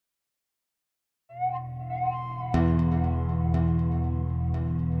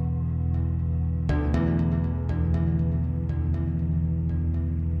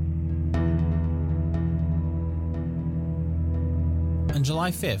On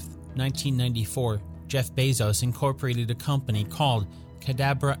July 5th, 1994, Jeff Bezos incorporated a company called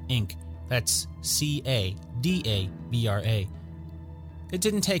Cadabra Inc. That's C-A-D-A-B-R-A. It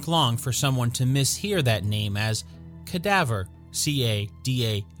didn't take long for someone to mishear that name as Cadaver, C-A-D-A-V-E-R.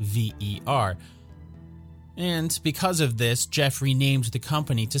 And because of this, Jeff renamed the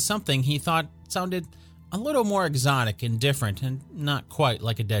company to something he thought sounded a little more exotic and different and not quite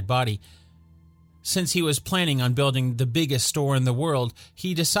like a dead body. Since he was planning on building the biggest store in the world,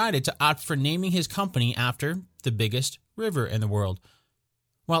 he decided to opt for naming his company after the biggest river in the world.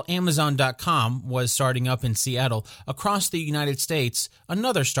 While Amazon.com was starting up in Seattle, across the United States,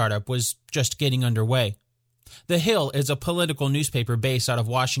 another startup was just getting underway. The Hill is a political newspaper based out of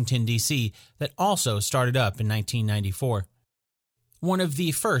Washington, D.C. that also started up in 1994. One of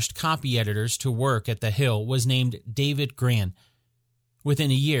the first copy editors to work at The Hill was named David Grann.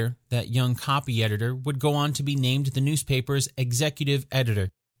 Within a year, that young copy editor would go on to be named the newspaper's executive editor.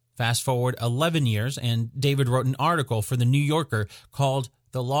 Fast forward 11 years, and David wrote an article for The New Yorker called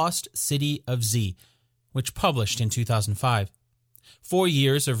The Lost City of Z, which published in 2005. 4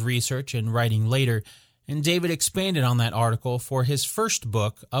 years of research and writing later, and David expanded on that article for his first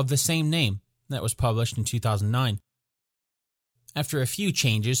book of the same name that was published in 2009. After a few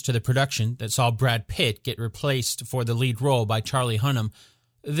changes to the production that saw Brad Pitt get replaced for the lead role by Charlie Hunnam,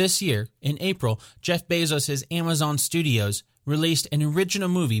 this year, in April, Jeff Bezos' Amazon Studios released an original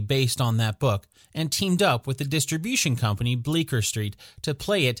movie based on that book and teamed up with the distribution company Bleecker Street to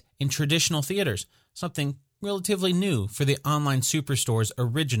play it in traditional theaters, something relatively new for the online superstore's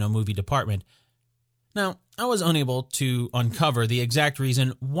original movie department. Now, I was unable to uncover the exact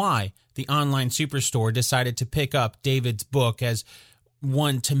reason why the online superstore decided to pick up David's book as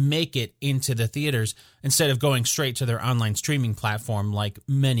one to make it into the theaters instead of going straight to their online streaming platform like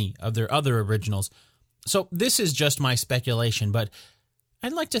many of their other originals. So this is just my speculation, but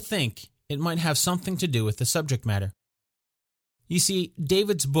I'd like to think it might have something to do with the subject matter. You see,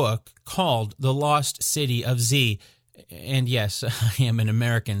 David's book, called The Lost City of Z, and yes, I am an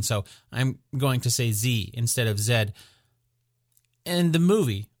American, so I'm going to say Z instead of Z. And the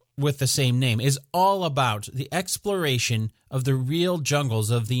movie with the same name is all about the exploration of the real jungles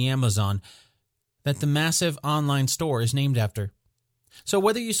of the Amazon that the massive online store is named after. So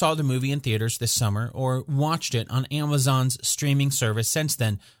whether you saw the movie in theaters this summer or watched it on Amazon's streaming service since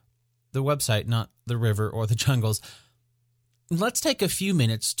then, the website, not the river or the jungles, let's take a few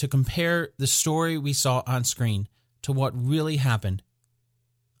minutes to compare the story we saw on screen to what really happened.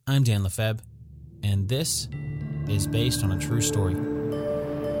 I'm Dan Lefebvre, and this is based on a true story.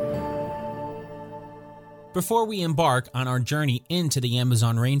 Before we embark on our journey into the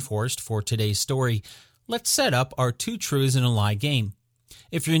Amazon rainforest for today's story, let's set up our Two Truths and a Lie game.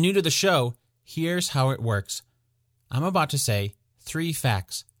 If you're new to the show, here's how it works. I'm about to say 3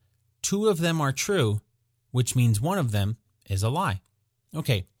 facts. 2 of them are true, which means one of them is a lie.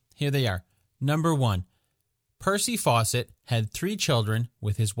 Okay, here they are. Number 1. Percy Fawcett had 3 children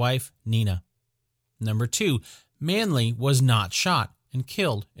with his wife, Nina. Number 2. Manly was not shot and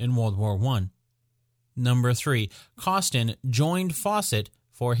killed in World War I. Number 3. Costin joined Fawcett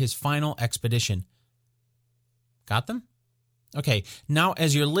for his final expedition. Got them? Okay, now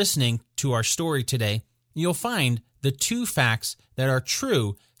as you're listening to our story today, you'll find the 2 facts that are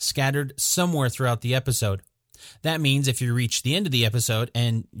true scattered somewhere throughout the episode. That means if you reach the end of the episode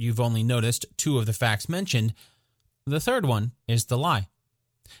and you've only noticed 2 of the facts mentioned, the third one is the lie.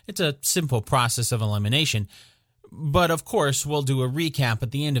 It's a simple process of elimination, but of course we'll do a recap at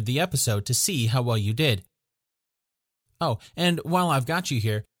the end of the episode to see how well you did. Oh, and while I've got you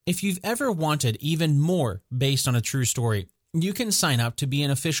here, if you've ever wanted even more based on a true story, you can sign up to be an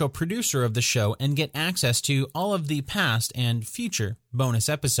official producer of the show and get access to all of the past and future bonus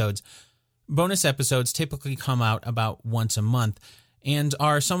episodes. Bonus episodes typically come out about once a month and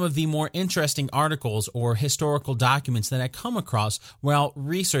are some of the more interesting articles or historical documents that I come across while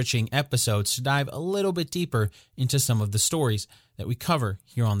researching episodes to dive a little bit deeper into some of the stories that we cover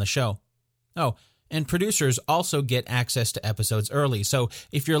here on the show. Oh, and producers also get access to episodes early, so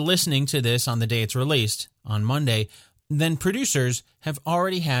if you're listening to this on the day it's released, on Monday, then producers have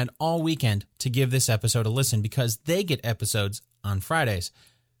already had all weekend to give this episode a listen because they get episodes on Fridays.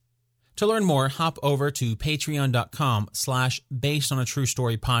 To learn more, hop over to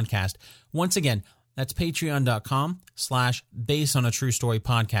patreon.com/basedonatruestorypodcast. Once again, that's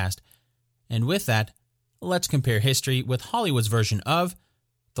patreon.com/basedonatruestorypodcast. And with that, let's compare history with Hollywood's version of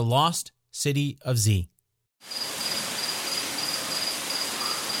The Lost City of Z.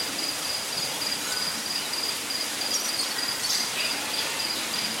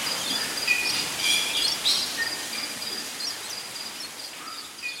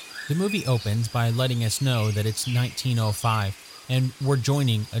 The movie opens by letting us know that it's 1905 and we're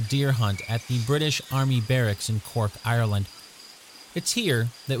joining a deer hunt at the British Army barracks in Cork, Ireland. It's here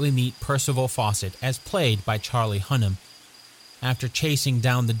that we meet Percival Fawcett, as played by Charlie Hunnam. After chasing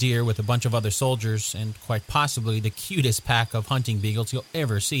down the deer with a bunch of other soldiers and quite possibly the cutest pack of hunting beagles you'll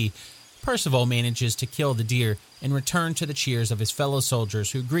ever see, Percival manages to kill the deer and return to the cheers of his fellow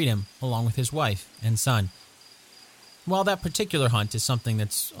soldiers who greet him along with his wife and son. While that particular hunt is something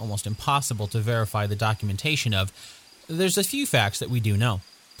that's almost impossible to verify the documentation of, there's a few facts that we do know.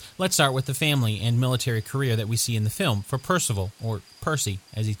 Let's start with the family and military career that we see in the film for Percival, or Percy,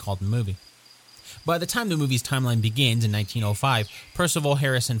 as he's called in the movie. By the time the movie's timeline begins in 1905, Percival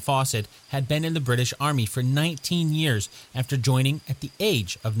Harrison Fawcett had been in the British Army for 19 years after joining at the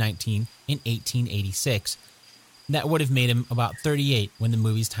age of 19 in 1886. That would have made him about 38 when the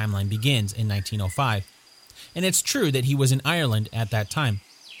movie's timeline begins in 1905. And it's true that he was in Ireland at that time.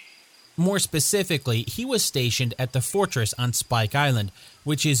 More specifically, he was stationed at the fortress on Spike Island,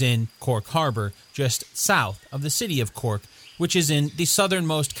 which is in Cork Harbour, just south of the city of Cork, which is in the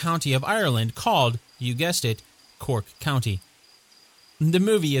southernmost county of Ireland called, you guessed it, Cork County. The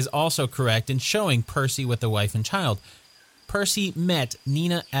movie is also correct in showing Percy with a wife and child. Percy met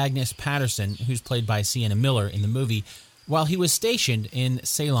Nina Agnes Patterson, who's played by Sienna Miller in the movie, while he was stationed in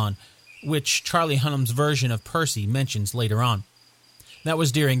Ceylon, which Charlie Hunnam's version of Percy mentions later on. That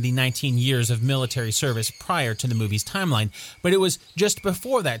was during the 19 years of military service prior to the movie's timeline, but it was just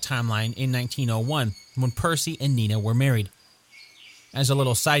before that timeline in 1901 when Percy and Nina were married. As a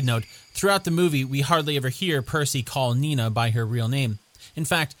little side note, throughout the movie we hardly ever hear Percy call Nina by her real name. In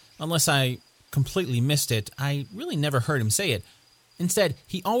fact, unless I completely missed it, I really never heard him say it. Instead,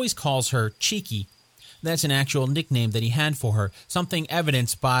 he always calls her Cheeky. That's an actual nickname that he had for her, something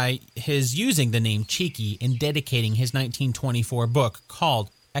evidenced by his using the name Cheeky in dedicating his 1924 book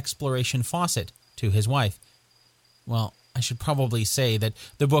called Exploration Fawcett to his wife. Well, I should probably say that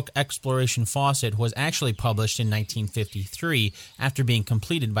the book Exploration Fawcett was actually published in 1953 after being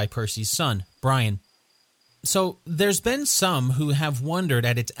completed by Percy's son, Brian. So there's been some who have wondered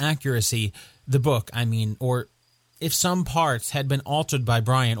at its accuracy, the book, or if some parts had been altered by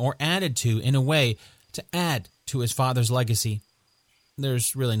Brian or added to in a way to add to his father's legacy.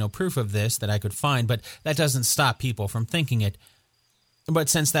 There's really no proof of this that I could find, but that doesn't stop people from thinking it. But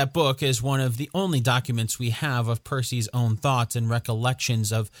since that book is one of the only documents we have of Percy's own thoughts and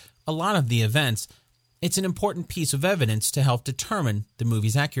recollections of a lot of the events, it's an important piece of evidence to help determine the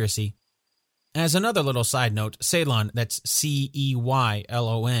movie's accuracy. As another little side note, Ceylon, that's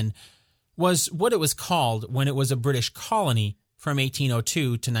Ceylon, was what it was called when it was a British colony from 1802 to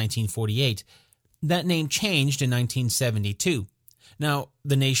 1948. That name changed in 1972. Now,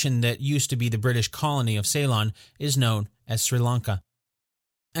 the nation that used to be the British colony of Ceylon is known as Sri Lanka.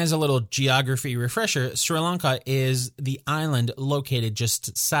 As a little geography refresher, Sri Lanka is the island located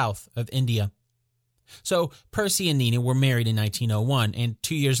just south of India. So, Percy and Nina were married in 1901, and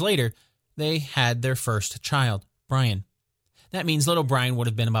 2 years later, they had their first child, Brian. That means little Brian would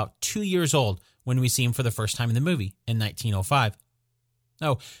have been about 2 years old when we see him for the first time in the movie in 1905.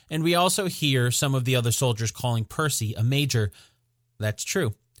 Oh, and we also hear some of the other soldiers calling Percy a major. That's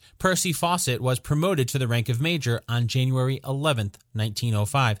true. Percy Fawcett was promoted to the rank of major on January 11th,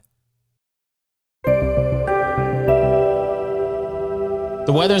 1905.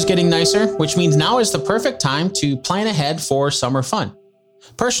 The weather's getting nicer, which means now is the perfect time to plan ahead for summer fun.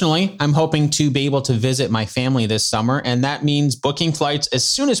 Personally, I'm hoping to be able to visit my family this summer, and that means booking flights as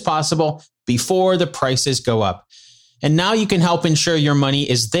soon as possible before the prices go up. And now you can help ensure your money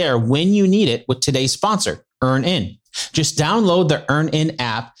is there when you need it with today's sponsor, EarnIn. Just download the EarnIn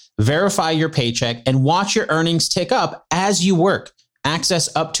app, verify your paycheck, and watch your earnings tick up as you work. Access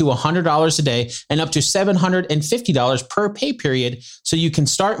up to $100 a day and up to $750 per pay period so you can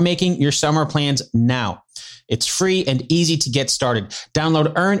start making your summer plans now. It's free and easy to get started.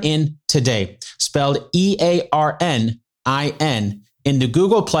 Download EarnIn today, spelled EarnIn, in the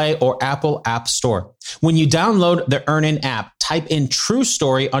Google Play or Apple App Store. When you download the EarnIn app, type in True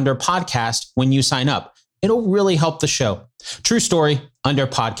Story under podcast when you sign up. It'll really help the show. True Story under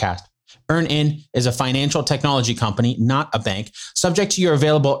podcast. EarnIn is a financial technology company, not a bank, subject to your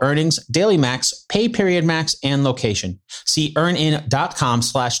available earnings, daily max, pay period max, and location. See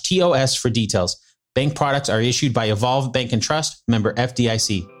earnin.com/TOS for details. Bank products are issued by Evolve Bank and Trust, member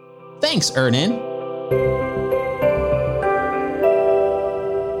FDIC. Thanks, EarnIn.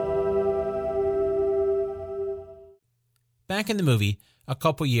 Back in the movie, a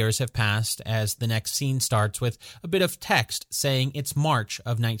couple years have passed as the next scene starts with a bit of text saying it's March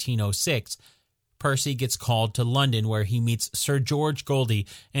of 1906. Percy gets called to London, where he meets Sir George Goldie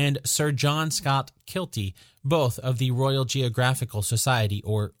and Sir John Scott Kilty, both of the Royal Geographical Society,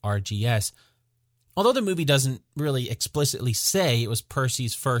 or RGS. Although the movie doesn't really explicitly say it was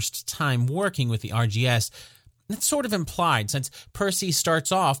Percy's first time working with the RGS, it's sort of implied, since Percy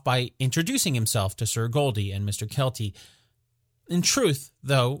starts off by introducing himself to Sir Goldie and Mr. Kelty. In truth,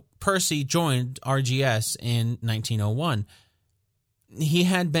 though, Percy joined RGS in 1901. He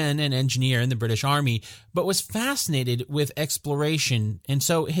had been an engineer in the British Army, but was fascinated with exploration, and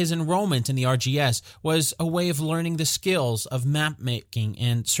so his enrollment in the RGS was a way of learning the skills of map-making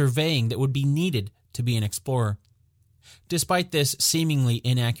and surveying that would be needed to be an explorer. Despite this seemingly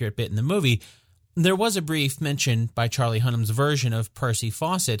inaccurate bit in the movie, there was a brief mention by Charlie Hunnam's version of Percy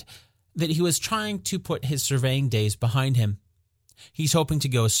Fawcett that he was trying to put his surveying days behind him. He's hoping to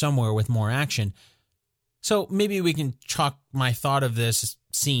go somewhere with more action. So maybe we can chalk my thought of this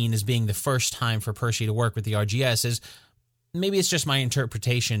scene as being the first time for Percy to work with the RGS as maybe it's just my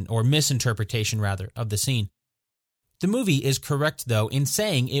interpretation, or misinterpretation rather, of the scene. The movie is correct, though, in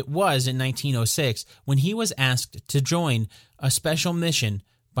saying it was in 1906 when he was asked to join a special mission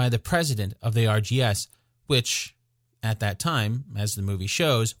by the president of the RGS, which, at that time, as the movie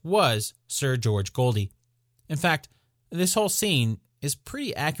shows, was Sir George Goldie. In fact, this whole scene is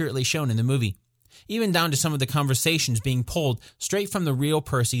pretty accurately shown in the movie, even down to some of the conversations being pulled straight from the real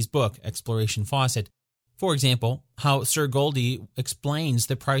Percy's book, Exploration Fawcett. For example, how Sir Goldie explains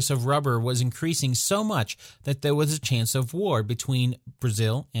the price of rubber was increasing so much that there was a chance of war between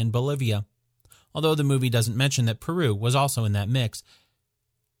Brazil and Bolivia, although the movie doesn't mention that Peru was also in that mix.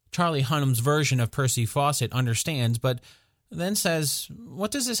 Charlie Hunnam's version of Percy Fawcett understands, but then says, "What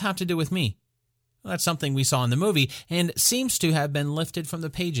does this have to do with me?" Well, that's something we saw in the movie, and seems to have been lifted from the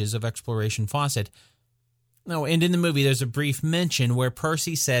pages of Exploration Fawcett. Oh, and in the movie there's a brief mention where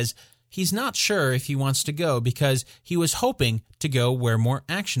Percy says he's not sure if he wants to go because he was hoping to go where more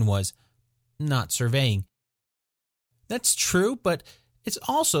action was, not surveying. That's true, but it's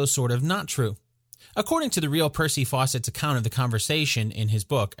also sort of not true. According to the real Percy Fawcett's account of the conversation in his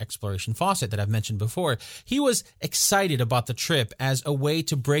book, Exploration Fawcett, that I've mentioned before, he was excited about the trip as a way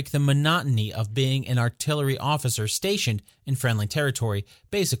to break the monotony of being an artillery officer stationed in friendly territory,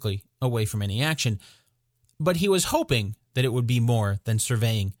 basically away from any action. But he was hoping that it would be more than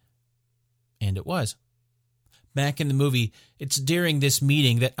surveying. And it was. Back in the movie, it's during this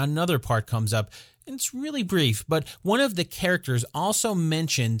meeting that another part comes up. It's really brief, but one of the characters also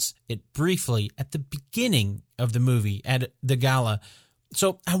mentions it briefly at the beginning of the movie at the gala.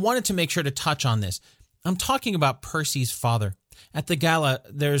 So I wanted to make sure to touch on this. I'm talking about Percy's father. At the gala,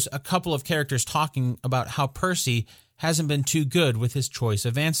 there's a couple of characters talking about how Percy hasn't been too good with his choice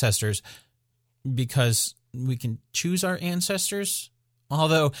of ancestors because we can choose our ancestors.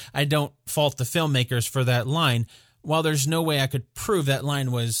 Although I don't fault the filmmakers for that line. While there's no way I could prove that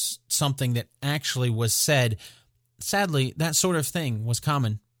line was something that actually was said, sadly, that sort of thing was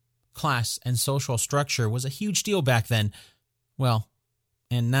common. Class and social structure was a huge deal back then. Well,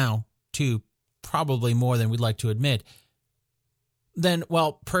 and now, too, probably more than we'd like to admit. Then,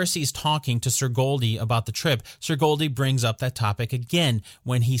 while Percy's talking to Sir Goldie about the trip, Sir Goldie brings up that topic again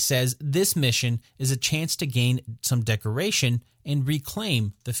when he says this mission is a chance to gain some decoration and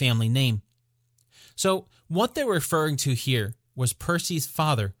reclaim the family name. So, what they're referring to here was Percy's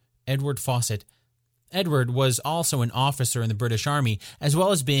father, Edward Fawcett. Edward was also an officer in the British Army, as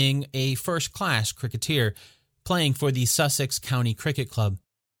well as being a first-class cricketer, playing for the Sussex County Cricket Club.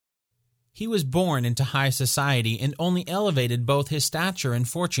 He was born into high society and only elevated both his stature and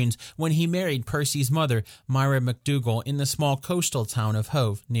fortunes when he married Percy's mother, Myra McDougall, in the small coastal town of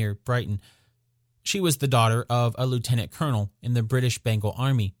Hove, near Brighton. She was the daughter of a lieutenant colonel in the British Bengal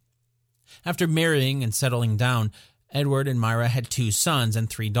Army. After marrying and settling down, Edward and Myra had 2 sons and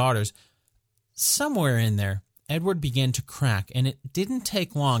 3 daughters. Somewhere in there, Edward began to crack, and it didn't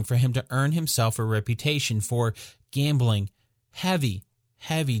take long for him to earn himself a reputation for gambling, heavy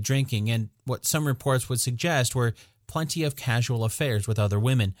drinking, and what some reports would suggest were plenty of casual affairs with other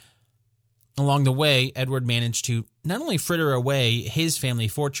women. Along the way, Edward managed to not only fritter away his family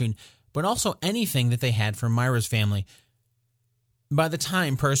fortune, but also anything that they had from Myra's family. By the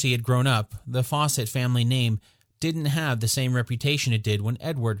time Percy had grown up, the Fawcett family name didn't have the same reputation it did when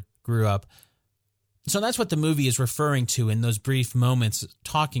Edward grew up. So that's what the movie is referring to in those brief moments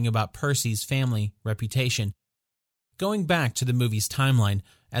talking about Percy's family reputation. Going back to the movie's timeline,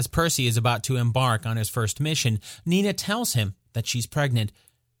 as Percy is about to embark on his first mission, Nina tells him that she's pregnant.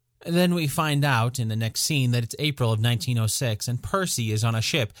 Then we find out in the next scene that it's April of 1906 and Percy is on a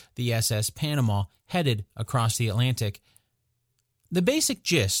ship, the SS Panama, headed across the Atlantic. The basic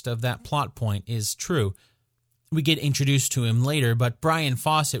gist of that plot point is true. We get introduced to him later, but Brian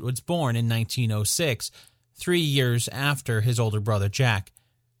Fawcett was born in 1906, 3 years after his older brother Jack.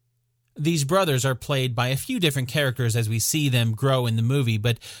 These brothers are played by a few different characters as we see them grow in the movie,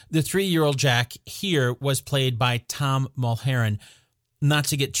 but the 3-year-old Jack here was played by Tom Mulheron. Not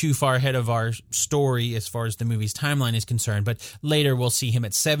to get too far ahead of our story as far as the movie's timeline is concerned, but later we'll see him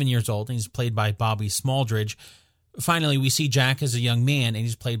at 7 years old, and he's played by Bobby Smaldridge. Finally, we see Jack as a young man, and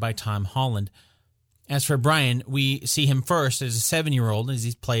he's played by Tom Holland. As for Brian, we see him first as a 7-year-old, as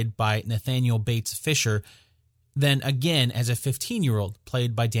he's played by Nathaniel Bates Fisher, then again as a 15-year-old,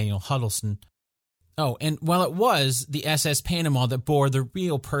 played by Daniel Huddleston. Oh, and while it was the SS Panama that bore the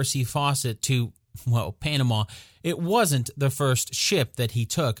real Percy Fawcett to, well, Panama, it wasn't the first ship that he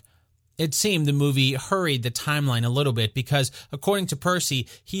took. It seemed the movie hurried the timeline a little bit because, according to Percy,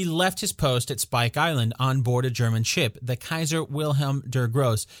 he left his post at Spike Island on board a German ship, the Kaiser Wilhelm der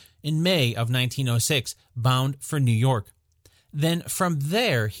Grosse, in May of 1906, bound for New York. Then from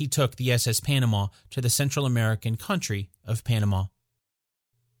there, he took the SS Panama to the Central American country of Panama.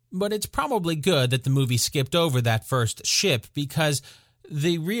 But it's probably good that the movie skipped over that first ship because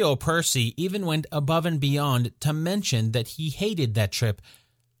the real Percy even went above and beyond to mention that he hated that trip.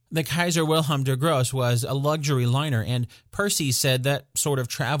 The Kaiser Wilhelm der Grosse was a luxury liner, and Percy said that sort of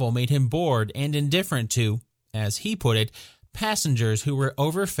travel made him bored and indifferent to, as he put it, passengers who were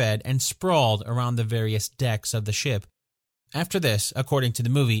overfed and sprawled around the various decks of the ship. After this, according to the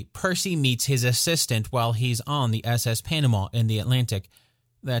movie, Percy meets his assistant while he's on the SS Panama in the Atlantic.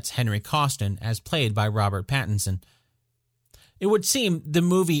 That's Henry Costin, as played by Robert Pattinson. It would seem the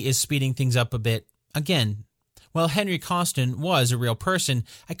movie is speeding things up a bit. Again, while Henry Costin was a real person,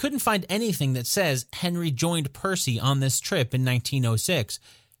 I couldn't find anything that says Henry joined Percy on this trip in 1906.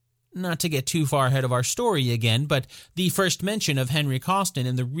 Not to get too far ahead of our story again, but the first mention of Henry Costin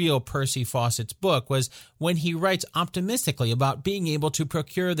in the real Percy Fawcett's book was when he writes optimistically about being able to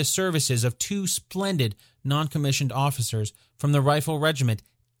procure the services of 2 splendid non-commissioned officers from the Rifle Regiment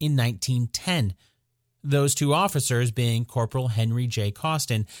in 1910. Those 2 officers being Corporal Henry J.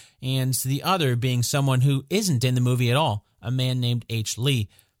 Costin, and the other being someone who isn't in the movie at all, a man named H. Lee.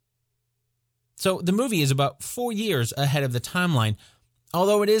 So the movie is about 4 years ahead of the timeline,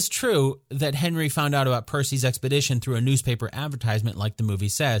 although it is true that Henry found out about Percy's expedition through a newspaper advertisement like the movie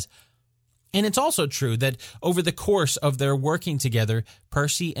says. And it's also true that over the course of their working together,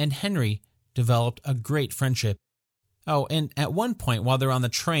 Percy and Henry developed a great friendship. Oh, and at one point while they're on the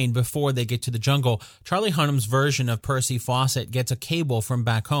train before they get to the jungle, Charlie Hunnam's version of Percy Fawcett gets a cable from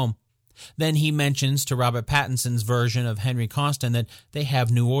back home. Then he mentions to Robert Pattinson's version of Henry Costin that they have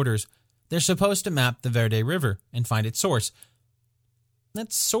new orders. They're supposed to map the Verde River and find its source.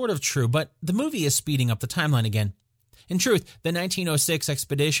 That's sort of true, but the movie is speeding up the timeline again. In truth, the 1906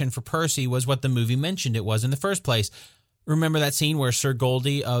 expedition for Percy was what the movie mentioned it was in the first place. Remember that scene where Sir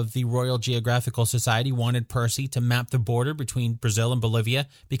Goldie of the Royal Geographical Society wanted Percy to map the border between Brazil and Bolivia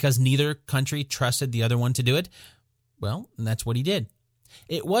because neither country trusted the other one to do it? Well, that's what he did.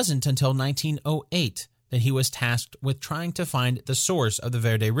 It wasn't until 1908 that he was tasked with trying to find the source of the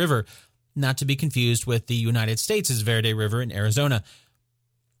Verde River, not to be confused with the United States' Verde River in Arizona.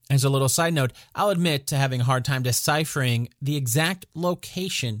 As a little side note, I'll admit to having a hard time deciphering the exact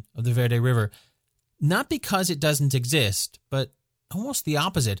location of the Verde River. Not because it doesn't exist, but almost the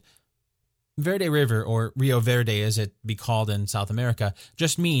opposite. Verde River, or Rio Verde as it be called in South America,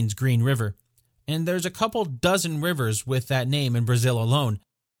 just means green river. And there's a couple dozen rivers with that name in Brazil alone.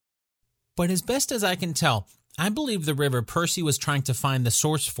 But as best as I can tell, I believe the river Percy was trying to find the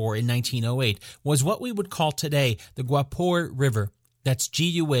source for in 1908 was what we would call today the Guapore River. That's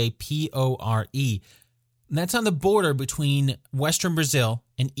Guapore. That's on the border between western Brazil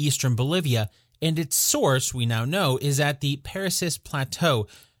and eastern Bolivia, and its source, we now know, is at the Parecis Plateau,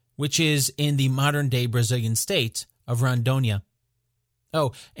 which is in the modern-day Brazilian state of Rondônia.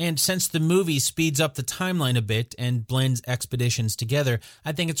 Oh, and since the movie speeds up the timeline a bit and blends expeditions together,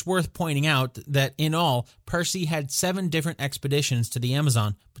 I think it's worth pointing out that in all, Percy had 7 different expeditions to the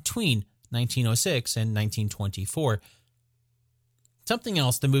Amazon between 1906 and 1924. Something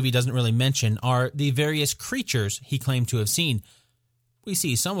else the movie doesn't really mention are the various creatures he claimed to have seen. We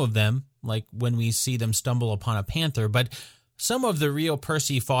see some of them, like when we see them stumble upon a panther, but some of the real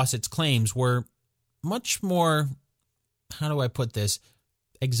Percy Fawcett's claims were much more, how do I put this,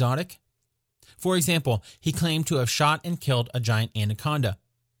 exotic? For example, he claimed to have shot and killed a giant anaconda.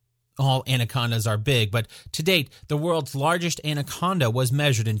 All anacondas are big, but to date, the world's largest anaconda was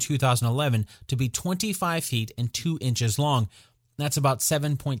measured in 2011 to be 25 feet and 2 inches long. That's about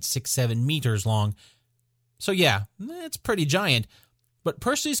 7.67 meters long. So yeah, it's pretty giant. But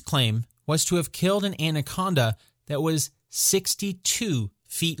Percy's claim was to have killed an anaconda that was 62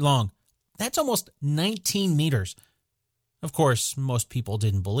 feet long. That's almost 19 meters. Of course, most people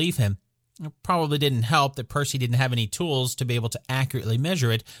didn't believe him. It probably didn't help that Percy didn't have any tools to be able to accurately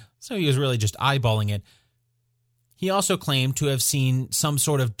measure it, so he was really just eyeballing it. He also claimed to have seen some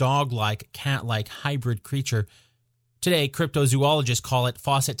sort of dog-like, cat-like hybrid creature. Today, cryptozoologists call it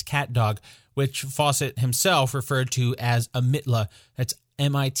Fawcett's cat dog, which Fawcett himself referred to as a mitla. That's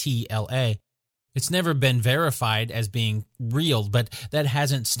M-I-T-L-A. It's never been verified as being real, but that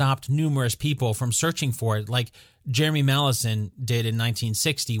hasn't stopped numerous people from searching for it, like Jeremy Mallison did in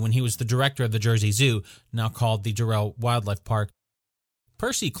 1960 when he was the director of the Jersey Zoo, now called the Durrell Wildlife Park.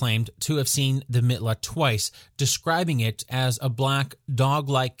 Percy claimed to have seen the mitla twice, describing it as a black,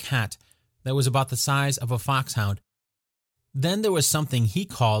 dog-like cat that was about the size of a foxhound. Then there was something he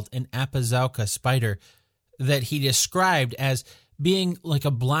called an Apazauka spider that he described as being like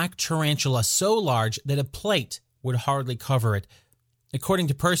a black tarantula so large that a plate would hardly cover it. According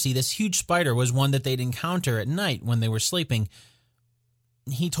to Percy, this huge spider was one that they'd encounter at night when they were sleeping.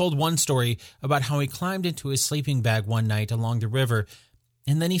 He told one story about how he climbed into his sleeping bag one night along the river,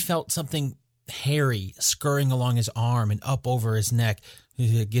 and then he felt something hairy scurrying along his arm and up over his neck.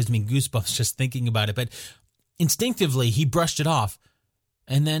 It gives me goosebumps just thinking about it, but instinctively he brushed it off,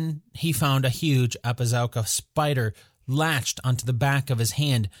 and then he found a huge Apazauka spider latched onto the back of his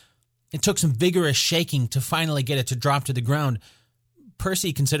hand. It took some vigorous shaking to finally get it to drop to the ground.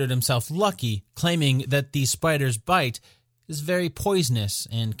 Percy considered himself lucky, claiming that the spider's bite is very poisonous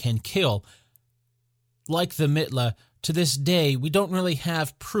and can kill. Like the mitla, to this day, we don't really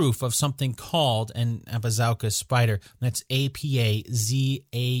have proof of something called an Apazauka spider. That's A-P-A-Z-A-U-C-A.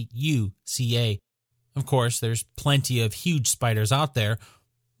 Of course, there's plenty of huge spiders out there.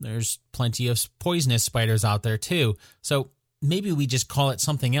 There's plenty of poisonous spiders out there too. So maybe we just call it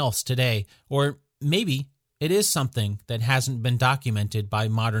something else today. Or maybe it is something that hasn't been documented by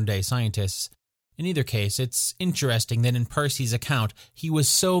modern-day scientists. In either case, it's interesting that in Percy's account, he was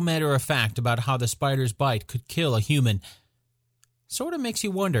so matter-of-fact about how the spider's bite could kill a human. Sort of makes you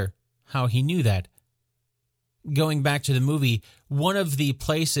wonder how he knew that. Going back to the movie, one of the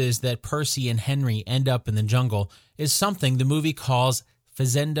places that Percy and Henry end up in the jungle is something the movie calls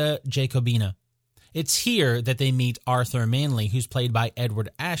Fazenda Jacobina. It's here that they meet Arthur Manley, who's played by Edward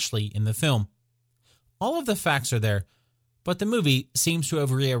Ashley in the film. All of the facts are there, but the movie seems to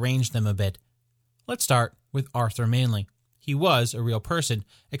have rearranged them a bit. Let's start with Arthur Manley. He was a real person,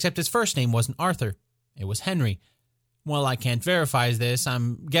 except his first name wasn't Arthur. It was Henry. While I can't verify this,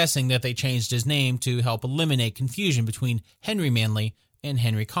 I'm guessing that they changed his name to help eliminate confusion between Henry Manley and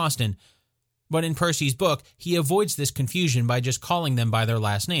Henry Costin. But in Percy's book, he avoids this confusion by just calling them by their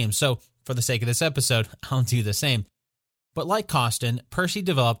last names, so for the sake of this episode, I'll do the same. But like Costin, Percy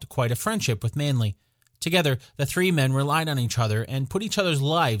developed quite a friendship with Manley. Together, the three men relied on each other and put each other's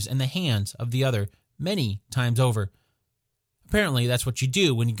lives in the hands of the other many times over. Apparently, that's what you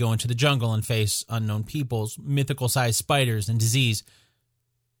do when you go into the jungle and face unknown peoples, mythical-sized spiders, and disease.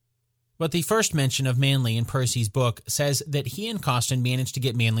 But the first mention of Manley in Percy's book says that he and Costin managed to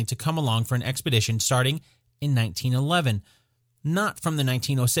get Manley to come along for an expedition starting in 1911. Not from the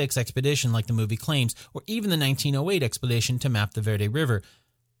 1906 expedition like the movie claims, or even the 1908 expedition to map the Verde River.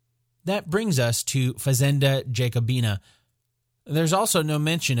 That brings us to Fazenda Jacobina. There's also no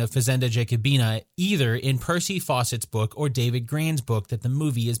mention of Fazenda Jacobina either in Percy Fawcett's book or David Grann's book that the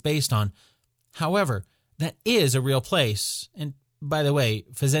movie is based on. However, that is a real place, and by the way,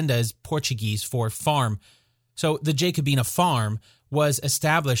 Fazenda is Portuguese for farm. So the Jacobina farm was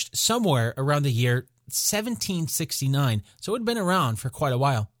established somewhere around the year 1769, so it had been around for quite a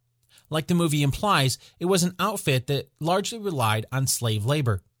while. Like the movie implies, it was an outfit that largely relied on slave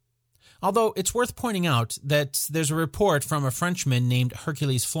labor. Although it's worth pointing out that there's a report from a Frenchman named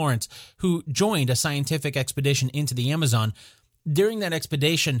Hercules Florence who joined a scientific expedition into the Amazon. During that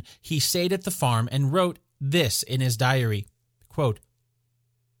expedition, he stayed at the farm and wrote this in his diary. Quote,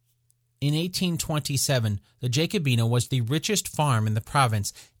 "In 1827, the Jacobina was the richest farm in the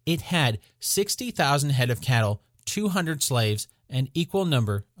province. It had 60,000 head of cattle, 200 slaves, and equal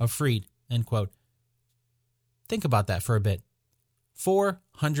number of freed." End quote. Think about that for a bit.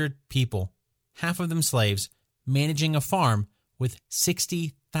 400 people, half of them slaves, managing a farm with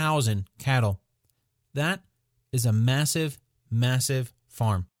 60,000 cattle. That is a massive, massive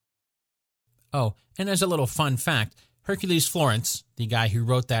farm. Oh, and as a little fun fact, Hercules Florence, the guy who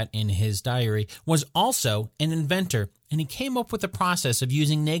wrote that in his diary, was also an inventor, and he came up with the process of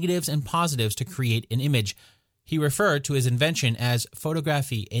using negatives and positives to create an image. He referred to his invention as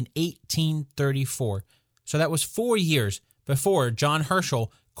photography in 1834. So that was 4 years before John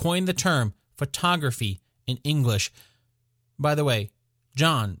Herschel coined the term photography in English. By the way,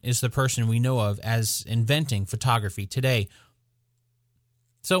 John is the person we know of as inventing photography today.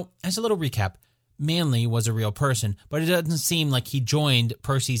 So, as a little recap, Manly was a real person, but it doesn't seem like he joined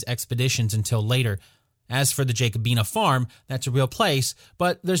Percy's expeditions until later. As for the Jacobina farm, that's a real place,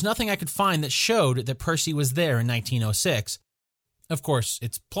 but there's nothing I could find that showed that Percy was there in 1906. Of course,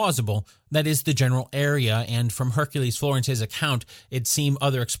 it's plausible. That is the general area, and from Hercules Florence's account, it seemed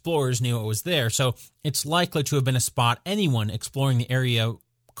other explorers knew it was there, so it's likely to have been a spot anyone exploring the area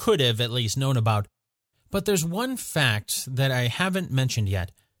could have at least known about. But there's one fact that I haven't mentioned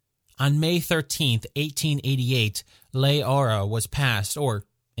yet. On May 13th, 1888, Lei Aura was passed, or,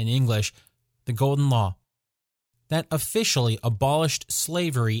 in English, the Golden Law. That officially abolished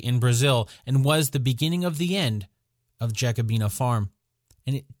slavery in Brazil and was the beginning of the end of Jacobina Farm.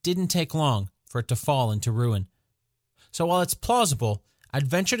 And it didn't take long for it to fall into ruin. So while it's plausible, I'd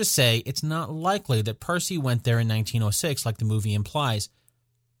venture to say it's not likely that Percy went there in 1906 like the movie implies.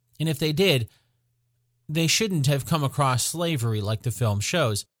 And if they did, they shouldn't have come across slavery like the film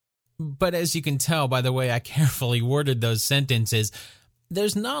shows. But as you can tell by the way I carefully worded those sentences,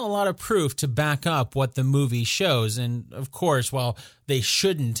 there's not a lot of proof to back up what the movie shows. And of course, while they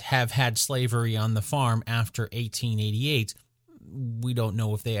shouldn't have had slavery on the farm after 1888, we don't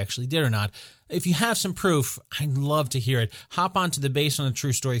know if they actually did or not. If you have some proof, I'd love to hear it. Hop onto the Based on a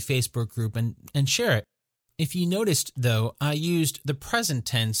True Story Facebook group and share it. If you noticed, though, I used the present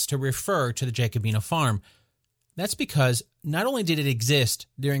tense to refer to the Jacobina farm. That's because not only did it exist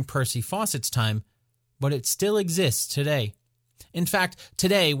during Percy Fawcett's time, but it still exists today. In fact,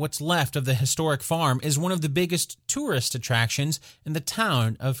 today, what's left of the historic farm is one of the biggest tourist attractions in the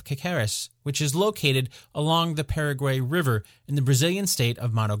town of Caceres, which is located along the Paraguay River in the Brazilian state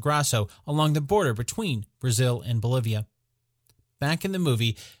of Mato Grosso, along the border between Brazil and Bolivia. Back in the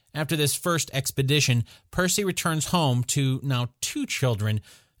movie, after this first expedition, Percy returns home to now 2 children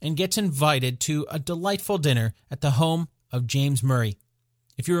and gets invited to a delightful dinner at the home of James Murray.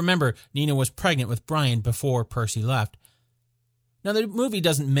 If you remember, Nina was pregnant with Brian before Percy left. Now, the movie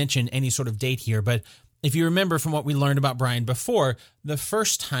doesn't mention any sort of date here, but if you remember from what we learned about Brian before, the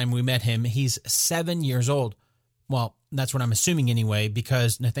first time we met him, he's 7 years old. Well, that's what I'm assuming anyway,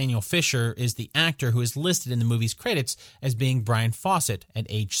 because Nathaniel Fisher is the actor who is listed in the movie's credits as being Brian Fawcett at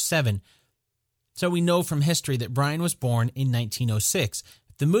age 7. So we know from history that Brian was born in 1906.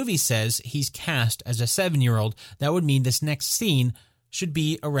 If the movie says he's cast as a 7-year-old, that would mean this next scene should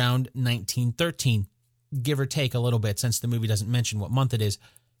be around 1913. Give or take a little bit, since the movie doesn't mention what month it is.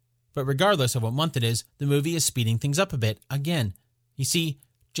 But regardless of what month it is, the movie is speeding things up a bit again. You see,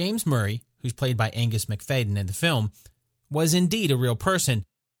 James Murray, who's played by Angus McFadden in the film, was indeed a real person.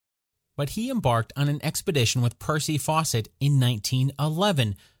 But he embarked on an expedition with Percy Fawcett in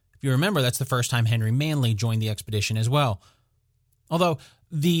 1911. If you remember, that's the first time Henry Manley joined the expedition as well. Although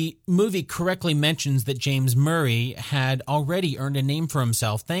the movie correctly mentions that James Murray had already earned a name for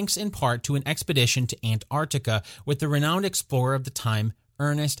himself thanks in part to an expedition to Antarctica with the renowned explorer of the time,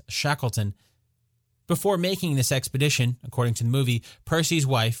 Ernest Shackleton. Before making this expedition, according to the movie, Percy's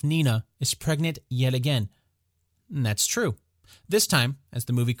wife, Nina, is pregnant yet again. And that's true. This time, as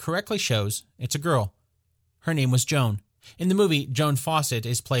the movie correctly shows, it's a girl. Her name was Joan. In the movie, Joan Fawcett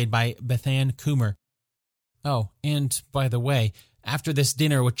is played by Bethanne Coomer. Oh, and by the way, after this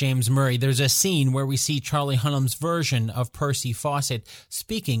dinner with James Murray, there's a scene where we see Charlie Hunnam's version of Percy Fawcett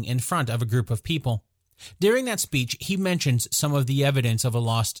speaking in front of a group of people. During that speech, he mentions some of the evidence of a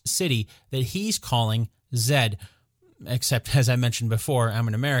lost city that he's calling Zed. Except, as I mentioned before, I'm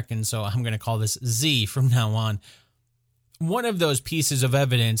an American, so I'm going to call this Z from now on. One of those pieces of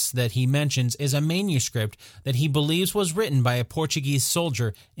evidence that he mentions is a manuscript that he believes was written by a Portuguese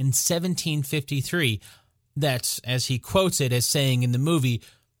soldier in 1753. That, as he quotes it as saying in the movie,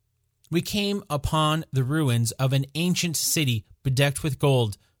 "We came upon the ruins of an ancient city bedecked with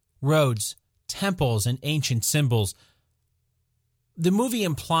gold, roads, temples, and ancient symbols." The movie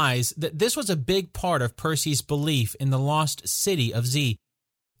implies that this was a big part of Percy's belief in the lost city of Z.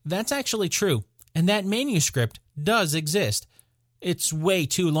 That's actually true, and that manuscript does exist. It's way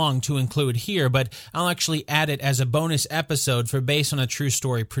too long to include here, but I'll actually add it as a bonus episode for Based on a True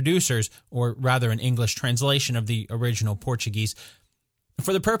Story producers, or rather an English translation of the original Portuguese.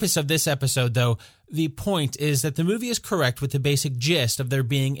 For the purpose of this episode, though, the point is that the movie is correct with the basic gist of there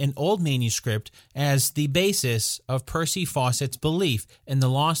being an old manuscript as the basis of Percy Fawcett's belief in the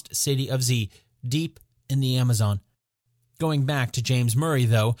lost city of Z, deep in the Amazon. Going back to James Murray,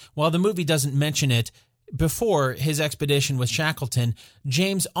 though, while the movie doesn't mention it, Before his expedition with Shackleton,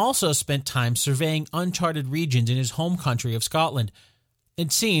 James also spent time surveying uncharted regions in his home country of Scotland.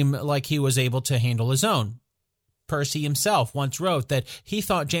 It seemed like he was able to handle his own. Percy himself once wrote that he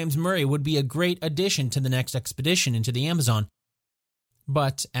thought James Murray would be a great addition to the next expedition into the Amazon.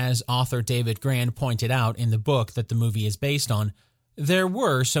 But, as author David Grand pointed out in the book that the movie is based on, there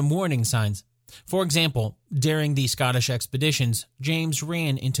were some warning signs. For example, during the Scottish expeditions, James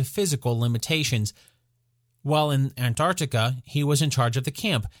ran into physical limitations. While in Antarctica, he was in charge of the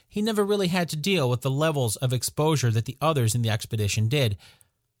camp. He never really had to deal with the levels of exposure that the others in the expedition did.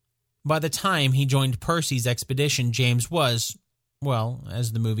 By the time he joined Percy's expedition, James was, well,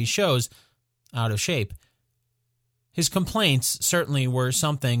 as the movie shows, out of shape. His complaints certainly were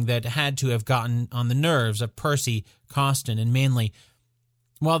something that had to have gotten on the nerves of Percy, Costin, and Manley.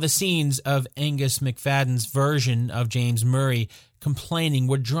 While the scenes of Angus McFadden's version of James Murray complaining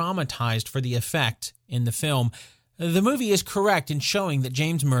were dramatized for the effect in the film, the movie is correct in showing that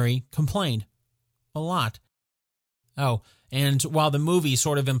James Murray complained. A lot. Oh, and while the movie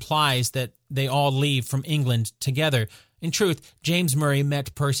sort of implies that they all leave from England together, in truth, James Murray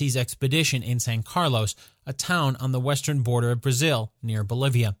met Percy's expedition in San Carlos, a town on the western border of Brazil, near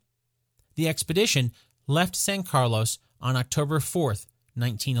Bolivia. The expedition left San Carlos on October 4th,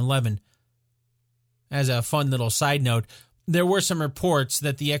 1911. As a fun little side note, there were some reports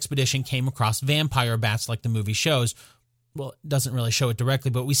that the expedition came across vampire bats like the movie shows. Well, it doesn't really show it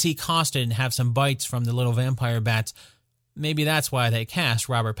directly, but we see Costin have some bites from the little vampire bats. Maybe that's why they cast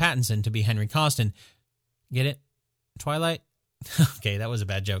Robert Pattinson to be Henry Costin. Get it? Twilight? Okay, that was a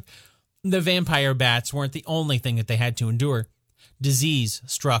bad joke. The vampire bats weren't the only thing that they had to endure. Disease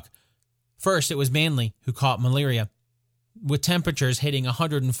struck. First, it was Manley, who caught malaria. With temperatures hitting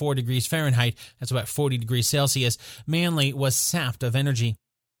 104 degrees Fahrenheit, that's about 40 degrees Celsius, Manley was sapped of energy.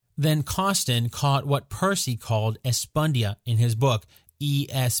 Then Costin caught what Percy called Espundia in his book,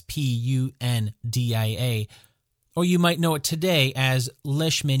 Espundia, or you might know it today as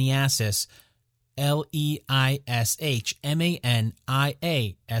Leishmaniasis,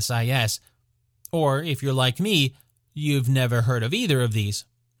 Leishmaniasis, or if you're like me, you've never heard of either of these.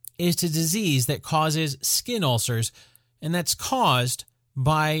 It's a disease that causes skin ulcers, and that's caused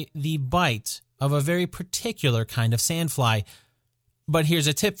by the bite of a very particular kind of sandfly. But here's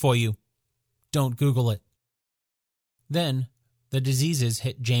a tip for you. Don't Google it. Then, the diseases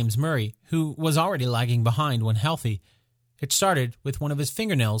hit James Murray, who was already lagging behind when healthy. It started with one of his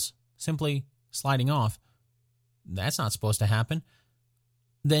fingernails simply sliding off. That's not supposed to happen.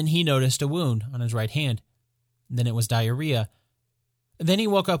 Then he noticed a wound on his right hand. Then it was diarrhea. Then he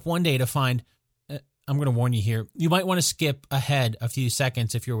woke up one day to find... I'm going to warn you here. You might want to skip ahead a few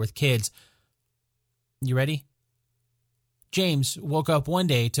seconds if you're with kids. You ready? James woke up one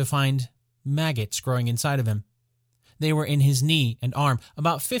day to find maggots growing inside of him. They were in his knee and arm,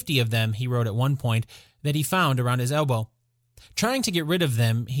 about 50 of them, he wrote at one point, that he found around his elbow. Trying to get rid of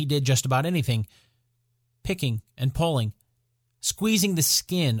them, he did just about anything. Picking and pulling, squeezing the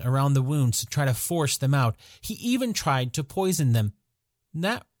skin around the wounds to try to force them out. He even tried to poison them.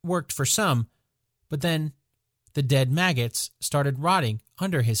 That worked for some, but then the dead maggots started rotting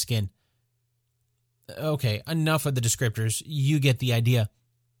under his skin. Okay, enough of the descriptors. You get the idea.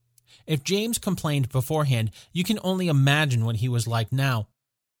 If James complained beforehand, you can only imagine what he was like now.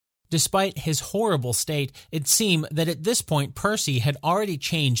 Despite his horrible state, it seemed that at this point Percy had already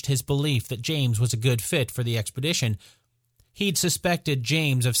changed his belief that James was a good fit for the expedition. He'd suspected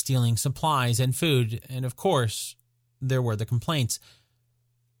James of stealing supplies and food, and of course, there were the complaints.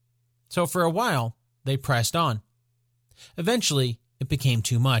 So for a while, they pressed on. Eventually, it became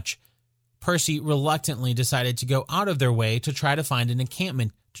too much. Percy reluctantly decided to go out of their way to try to find an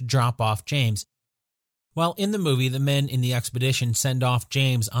encampment to drop off James. While in the movie, the men in the expedition send off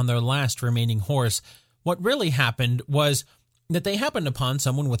James on their last remaining horse, what really happened was that they happened upon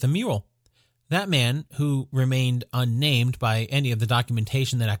someone with a mule. That man, who remained unnamed by any of the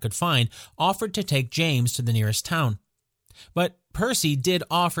documentation that I could find, offered to take James to the nearest town. But Percy did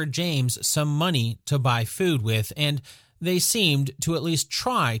offer James some money to buy food with, and they seemed to at least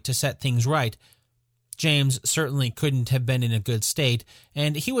try to set things right. James certainly couldn't have been in a good state,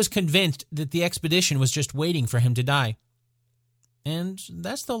 and he was convinced that the expedition was just waiting for him to die. And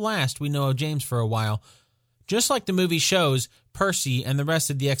that's the last we know of James for a while. Just like the movie shows, Percy and the rest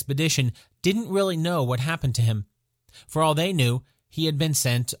of the expedition didn't really know what happened to him. For all they knew, he had been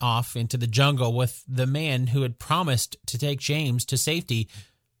sent off into the jungle with the man who had promised to take James to safety.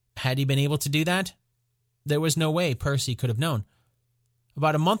 Had he been able to do that? There was no way Percy could have known.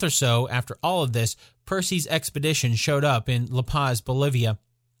 About a month or so after all of this, Percy's expedition showed up in La Paz, Bolivia.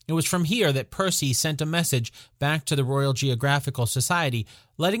 It was from here that Percy sent a message back to the Royal Geographical Society,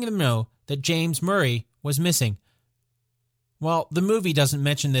 letting them know that James Murray was missing. Well, the movie doesn't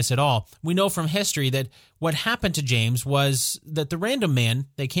mention this at all. We know from history that what happened to James was that the random man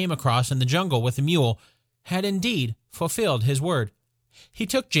they came across in the jungle with a mule had indeed fulfilled his word. He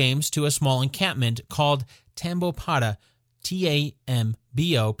took James to a small encampment called Tambopata,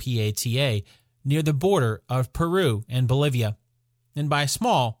 Tambopata, near the border of Peru and Bolivia. And by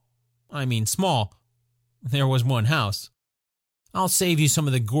small, I mean small. There was one house. I'll save you some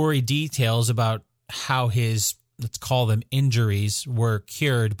of the gory details about how his, let's call them injuries, were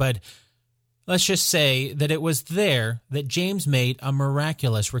cured, but let's just say that it was there that James made a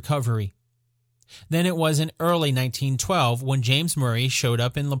miraculous recovery. Then it was in early 1912 when James Murray showed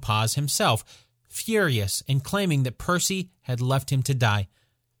up in La Paz himself, furious and claiming that Percy had left him to die.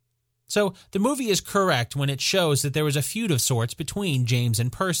 So the movie is correct when it shows that there was a feud of sorts between James and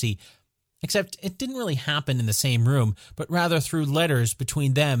Percy, except it didn't really happen in the same room, but rather through letters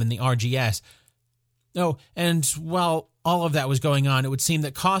between them and the RGS. Oh, and while all of that was going on, it would seem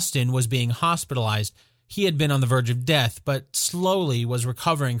that Costin was being hospitalized. He had been on the verge of death, but slowly was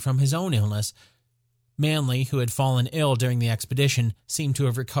recovering from his own illness. Manley, who had fallen ill during the expedition, seemed to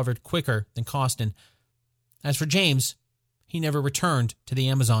have recovered quicker than Costin. As for James, he never returned to the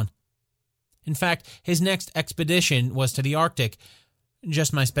Amazon. In fact, his next expedition was to the Arctic.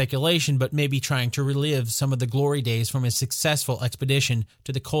 Just my speculation, but maybe trying to relive some of the glory days from his successful expedition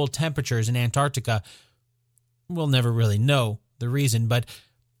to the cold temperatures in Antarctica. We'll never really know the reason, but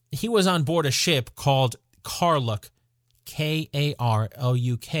he was on board a ship called Karluk,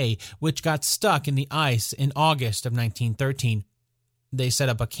 Karluk, which got stuck in the ice in August of 1913. They set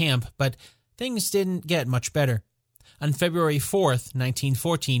up a camp, but things didn't get much better. On February 4th,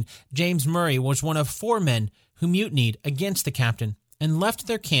 1914, James Murray was one of 4 men who mutinied against the captain and left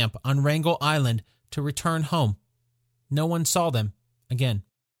their camp on Wrangel Island to return home. No one saw them again.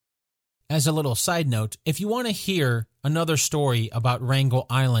 As a little side note, if you want to hear another story about Wrangel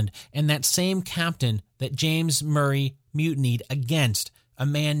Island and that same captain that James Murray mutinied against, a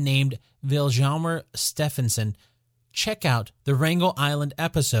man named Vilhjalmur Stephenson, check out the Wrangel Island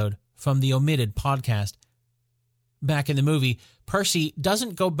episode from the Omitted podcast. Back in the movie, Percy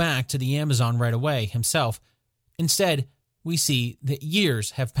doesn't go back to the Amazon right away himself. Instead, we see that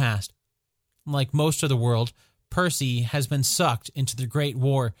years have passed. Like most of the world, Percy has been sucked into the Great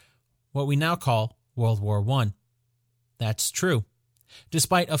War, what we now call World War I. That's true.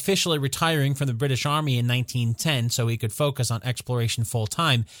 Despite officially retiring from the British Army in 1910 so he could focus on exploration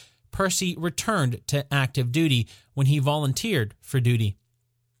full-time, Percy returned to active duty when he volunteered for duty.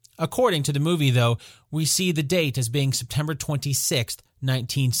 According to the movie, though, we see the date as being September 26,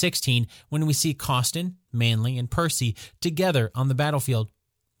 1916, when we see Costin, Manley, and Percy together on the battlefield.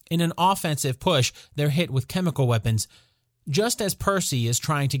 In an offensive push, they're hit with chemical weapons. Just as Percy is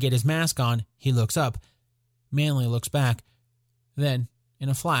trying to get his mask on, he looks up. Manley looks back. Then, in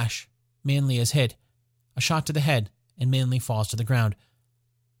a flash, Manley is hit. A shot to the head, and Manley falls to the ground.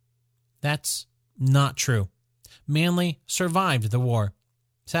 That's not true. Manley survived the war.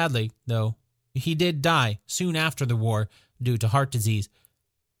 Sadly, though, he did die soon after the war due to heart disease.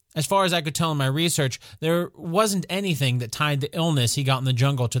 As far as I could tell in my research, there wasn't anything that tied the illness he got in the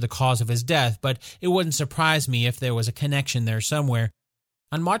jungle to the cause of his death, but it wouldn't surprise me if there was a connection there somewhere.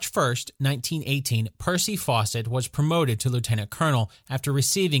 On March 1st, 1918, Percy Fawcett was promoted to lieutenant colonel after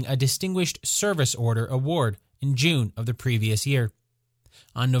receiving a Distinguished Service Order award in June of the previous year.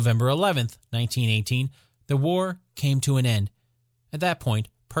 On November 11th, 1918, the war came to an end. At that point,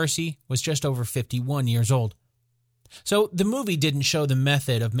 Percy was just over 51 years old. So the movie didn't show the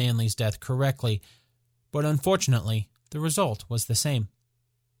method of Manley's death correctly, but unfortunately, the result was the same.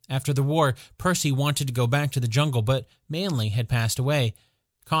 After the war, Percy wanted to go back to the jungle, but Manley had passed away.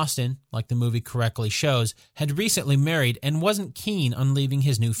 Costin, like the movie correctly shows, had recently married and wasn't keen on leaving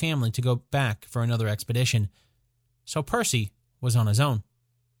his new family to go back for another expedition. So Percy was on his own.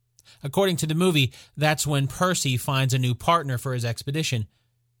 According to the movie, that's when Percy finds a new partner for his expedition,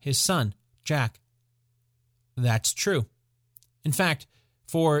 his son, Jack. That's true. In fact,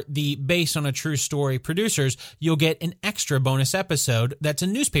 for the Based on a True Story producers, you'll get an extra bonus episode that's a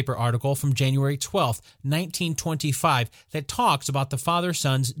newspaper article from January 12th, 1925 that talks about the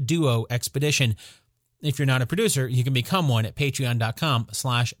father-son's duo expedition. If you're not a producer, you can become one at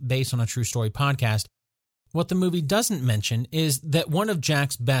patreon.com/Based on a True Story podcast. What the movie doesn't mention is that one of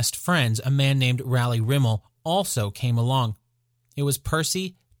Jack's best friends, a man named Raleigh Rimmel, also came along. It was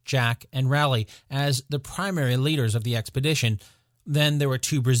Percy, Jack, and Raleigh as the primary leaders of the expedition. Then there were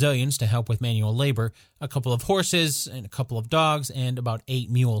 2 Brazilians to help with manual labor, a couple of horses, and a couple of dogs, and about 8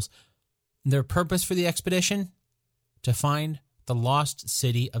 mules. Their purpose for the expedition? To find the lost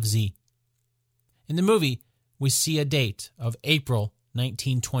city of Z. In the movie, we see a date of April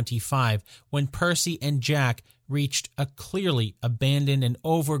 1925 when Percy and Jack reached a clearly abandoned and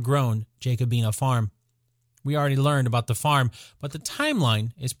overgrown Jacobina farm. We already learned about the farm, but the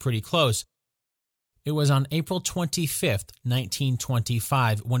timeline is pretty close. It was on April 25th,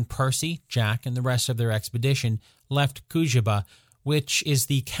 1925, when Percy, Jack, and the rest of their expedition left Cuiabá, which is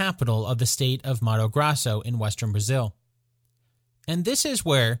the capital of the state of Mato Grosso in western Brazil. And this is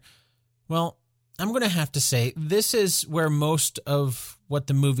where, well, I'm going to have to say, this is where most of what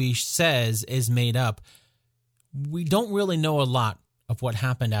the movie says is made up. We don't really know a lot of what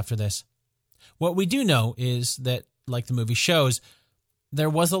happened after this. What we do know is that, like the movie shows, there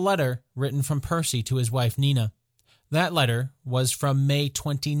was a letter written from Percy to his wife Nina. That letter was from May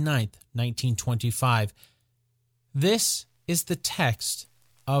 29th, 1925. This is the text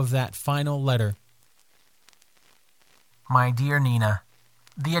of that final letter. My dear Nina,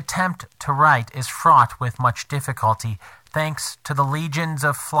 the attempt to write is fraught with much difficulty, thanks to the legions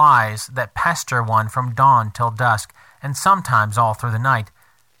of flies that pester one from dawn till dusk, and sometimes all through the night.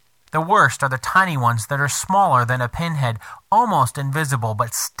 The worst are the tiny ones that are smaller than a pinhead, almost invisible,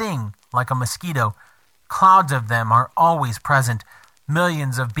 but sting like a mosquito. Clouds of them are always present.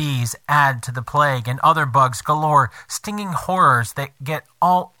 Millions of bees add to the plague, and other bugs galore, stinging horrors that get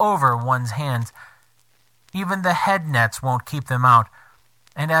all over one's hands. Even the head nets won't keep them out.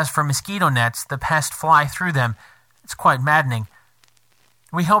 And as for mosquito nets, the pests fly through them. It's quite maddening.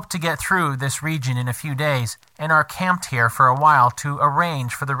 We hope to get through this region in a few days, and are camped here for a while to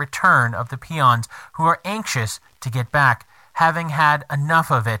arrange for the return of the peons who are anxious to get back, having had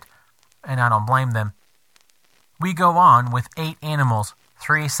enough of it, and I don't blame them. We go on with 8 animals,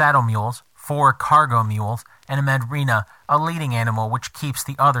 3 saddle mules, 4 cargo mules, and a madrina, a leading animal which keeps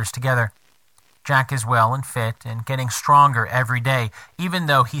the others together. Jack is well and fit and getting stronger every day, even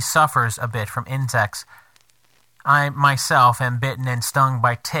though he suffers a bit from insects. I myself am bitten and stung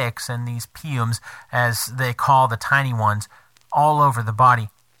by ticks and these piums, as they call the tiny ones, all over the body.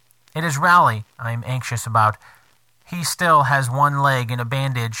 It is Raleigh I am anxious about. He still has one leg in a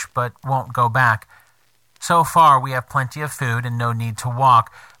bandage, but won't go back. So far we have plenty of food and no need to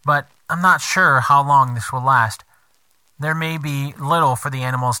walk, but I'm not sure how long this will last. There may be little for the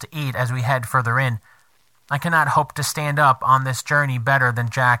animals to eat as we head further in. I cannot hope to stand up on this journey better than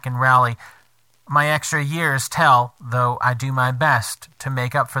Jack and Raleigh. My extra years tell, though I do my best to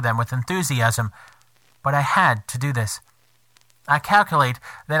make up for them with enthusiasm, but I had to do this. I calculate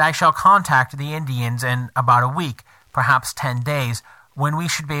that I shall contact the Indians in about a week, perhaps 10 days, when we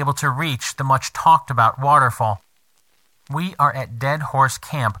should be able to reach the much-talked-about waterfall. We are at Dead Horse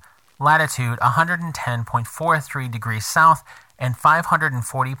Camp, latitude 110.43 degrees south and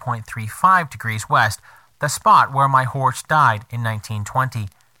 540.35 degrees west, the spot where my horse died in 1920.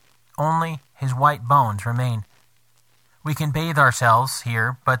 Only his white bones remain. We can bathe ourselves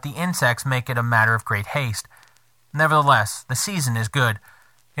here, but the insects make it a matter of great haste. Nevertheless, the season is good.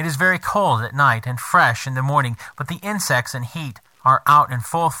 It is very cold at night and fresh in the morning, but the insects and heat are out in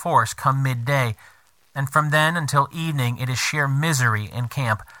full force come midday, and from then until evening it is sheer misery in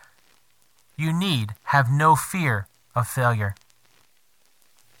camp. You need have no fear of failure.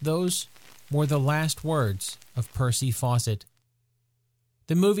 Those were the last words of Percy Fawcett.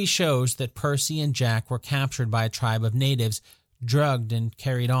 The movie shows that Percy and Jack were captured by a tribe of natives, drugged and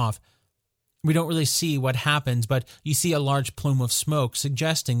carried off. We don't really see what happens, but you see a large plume of smoke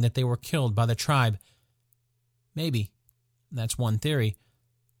suggesting that they were killed by the tribe. Maybe. That's one theory.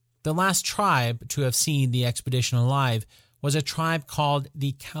 The last tribe to have seen the expedition alive was a tribe called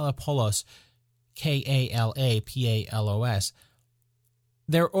the Kalapalos, Kalapalos.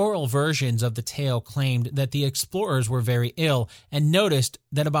 Their oral versions of the tale claimed that the explorers were very ill and noticed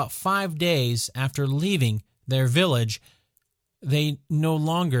that about 5 days after leaving their village, they no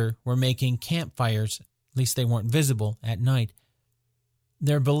longer were making campfires, at least they weren't visible at night.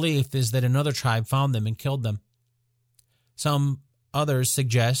 Their belief is that another tribe found them and killed them. Some others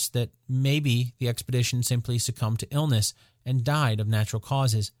suggest that maybe the expedition simply succumbed to illness and died of natural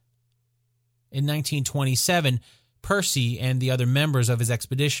causes. In 1927, Percy and the other members of his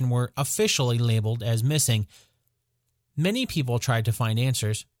expedition were officially labeled as missing. Many people tried to find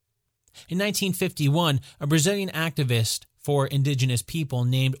answers. In 1951, a Brazilian activist for indigenous people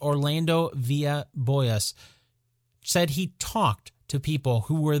named Orlando Villa Boas said he talked to people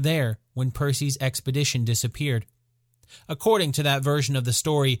who were there when Percy's expedition disappeared. According to that version of the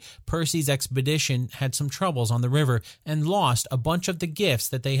story, Percy's expedition had some troubles on the river and lost a bunch of the gifts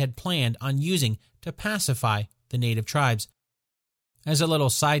that they had planned on using to pacify the native tribes. As a little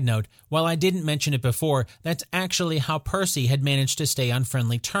side note, while I didn't mention it before, that's actually how Percy had managed to stay on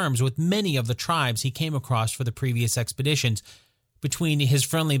friendly terms with many of the tribes he came across for the previous expeditions. Between his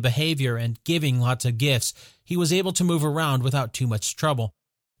friendly behavior and giving lots of gifts, he was able to move around without too much trouble.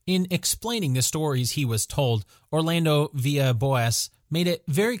 In explaining the stories he was told, Orlando Villas-Boas made it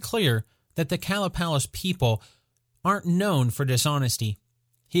very clear that the Kalapalus people aren't known for dishonesty.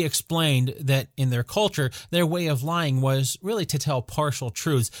 He explained that in their culture, their way of lying was really to tell partial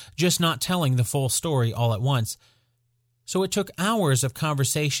truths, just not telling the full story all at once. So it took hours of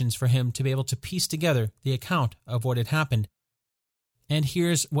conversations for him to be able to piece together the account of what had happened. And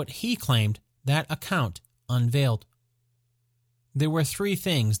here's what he claimed that account unveiled. There were 3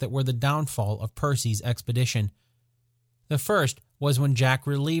 things that were the downfall of Percy's expedition. The first was when Jack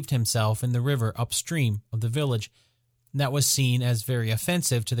relieved himself in the river upstream of the village. That was seen as very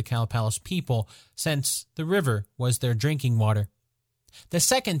offensive to the Kalapalus people, since the river was their drinking water. The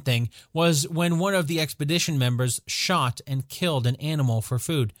second thing was when one of the expedition members shot and killed an animal for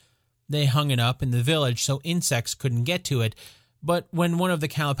food. They hung it up in the village so insects couldn't get to it, but when one of the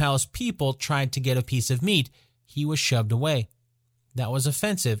Kalapalus people tried to get a piece of meat, he was shoved away. That was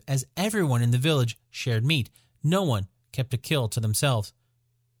offensive, as everyone in the village shared meat. No one kept a kill to themselves.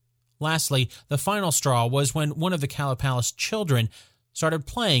 Lastly, the final straw was when one of the Kalapalus children started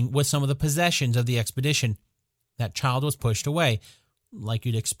playing with some of the possessions of the expedition. That child was pushed away. Like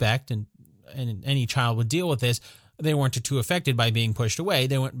you'd expect, and any child would deal with this, they weren't too affected by being pushed away.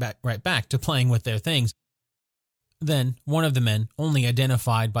 They went right back to playing with their things. Then, one of the men, only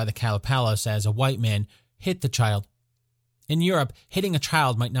identified by the Kalapalus as a white man, hit the child. In Europe, hitting a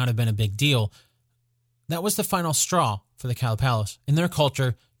child might not have been a big deal. That was the final straw for the Kalapalus. In their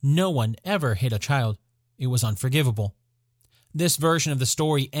culture, no one ever hit a child. It was unforgivable. This version of the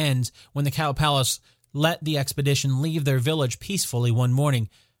story ends when the Kalapalus let the expedition leave their village peacefully one morning.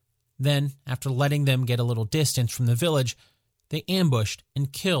 Then, after letting them get a little distance from the village, they ambushed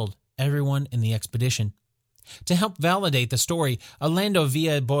and killed everyone in the expedition. To help validate the story, Orlando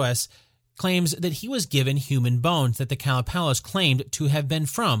Villas-Boas claims that he was given human bones that the Kalapalus claimed to have been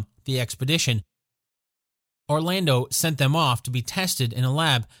from the expedition. Orlando sent them off to be tested in a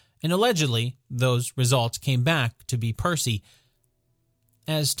lab, and allegedly those results came back to be Percy.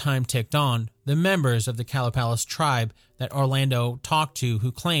 As time ticked on, the members of the Kalapalus tribe that Orlando talked to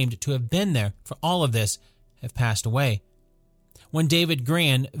who claimed to have been there for all of this have passed away. When David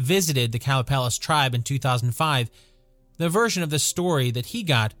Grann visited the Kalapalus tribe in 2005, the version of the story that he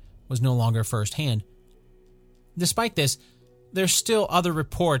got was no longer firsthand. Despite this, there's still other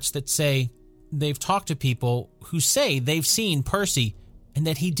reports that say they've talked to people who say they've seen Percy and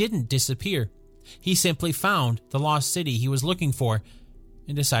that he didn't disappear. He simply found the lost city he was looking for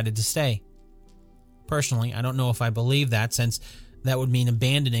and decided to stay. Personally, I don't know if I believe that, since that would mean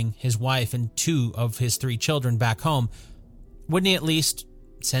abandoning his wife and 2 of his 3 children back home. Wouldn't he at least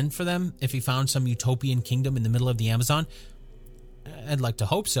send for them if he found some utopian kingdom in the middle of the Amazon? I'd like to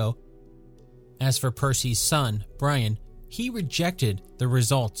hope so. As for Percy's son, Brian, he rejected the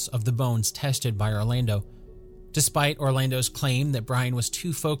results of the bones tested by Orlando. Despite Orlando's claim that Brian was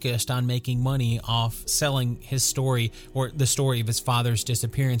too focused on making money off selling his story, or the story of his father's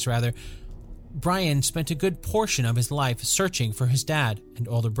disappearance rather, Brian spent a good portion of his life searching for his dad and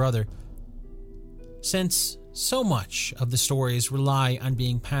older brother. Since so much of the stories rely on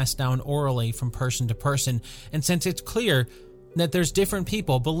being passed down orally from person to person, and since it's clear that there's different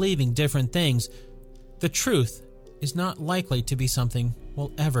people believing different things, the truth is not likely to be something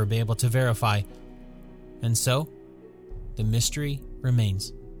we'll ever be able to verify. And so, the mystery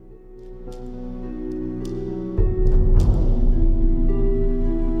remains.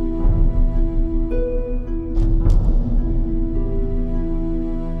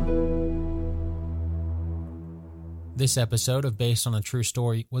 This episode of Based on a True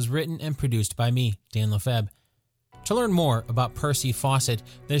Story was written and produced by me, Dan Lefebvre. To learn more about Percy Fawcett,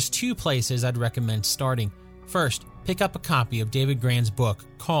 there's 2 places I'd recommend starting. First, pick up a copy of David Grann's book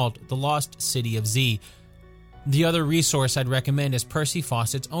called The Lost City of Z. The other resource I'd recommend is Percy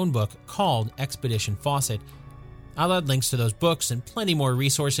Fawcett's own book called Expedition Fawcett. I'll add links to those books and plenty more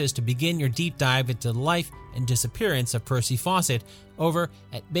resources to begin your deep dive into the life and disappearance of Percy Fawcett over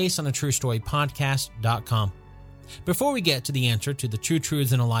at basedonatruestorypodcast.com. Before we get to the answer to the True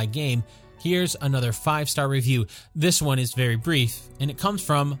Truths in a Lie game, here's another 5-star review. This one is very brief, and it comes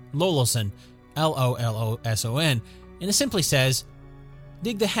from Loloson, Lolloson, and it simply says,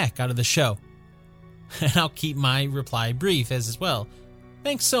 "Dig the heck out of the show." and I'll keep my reply brief as well.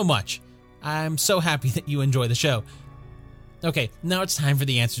 Thanks so much. I'm so happy that you enjoy the show. Okay, now it's time for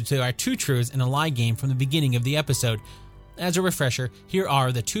the answer to our 2 truths and a lie game from the beginning of the episode. As a refresher, here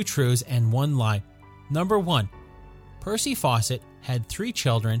are the 2 truths and 1 lie. Number 1. Percy Fawcett had 3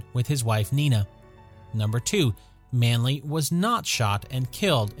 children with his wife Nina. Number 2. Manly was not shot and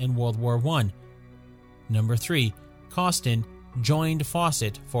killed in World War I. Number 3. Costin joined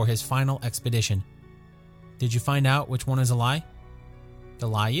Fawcett for his final expedition. Did you find out which one is a lie? The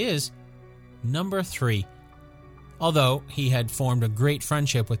lie is number 3. Although he had formed a great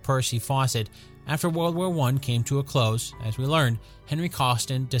friendship with Percy Fawcett, after World War I came to a close, as we learned, Henry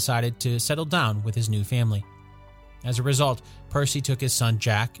Costin decided to settle down with his new family. As a result, Percy took his son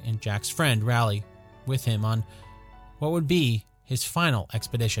Jack and Jack's friend Raleigh with him on what would be his final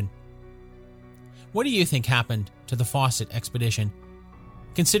expedition. What do you think happened to the Fawcett expedition?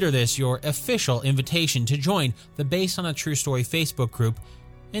 Consider this your official invitation to join the Based on a True Story Facebook group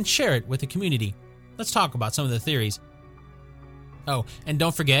and share it with the community. Let's talk about some of the theories. Oh, and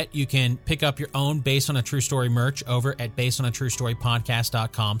don't forget, you can pick up your own Based on a True Story merch over at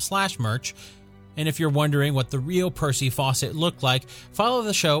basedonatruestorypodcast.com/merch. And if you're wondering what the real Percy Fawcett looked like, follow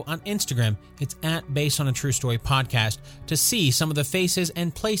the show on Instagram. It's at Based on a True Story Podcast to see some of the faces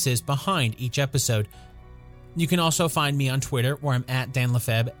and places behind each episode. You can also find me on Twitter, where I'm at Dan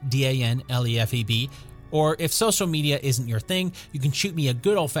Lefebvre, DanLefeb. Or if social media isn't your thing, you can shoot me a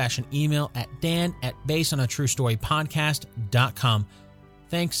good old-fashioned email at dan@basedonatruestorypodcast.com.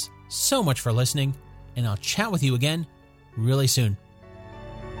 Thanks so much for listening, and I'll chat with you again really soon.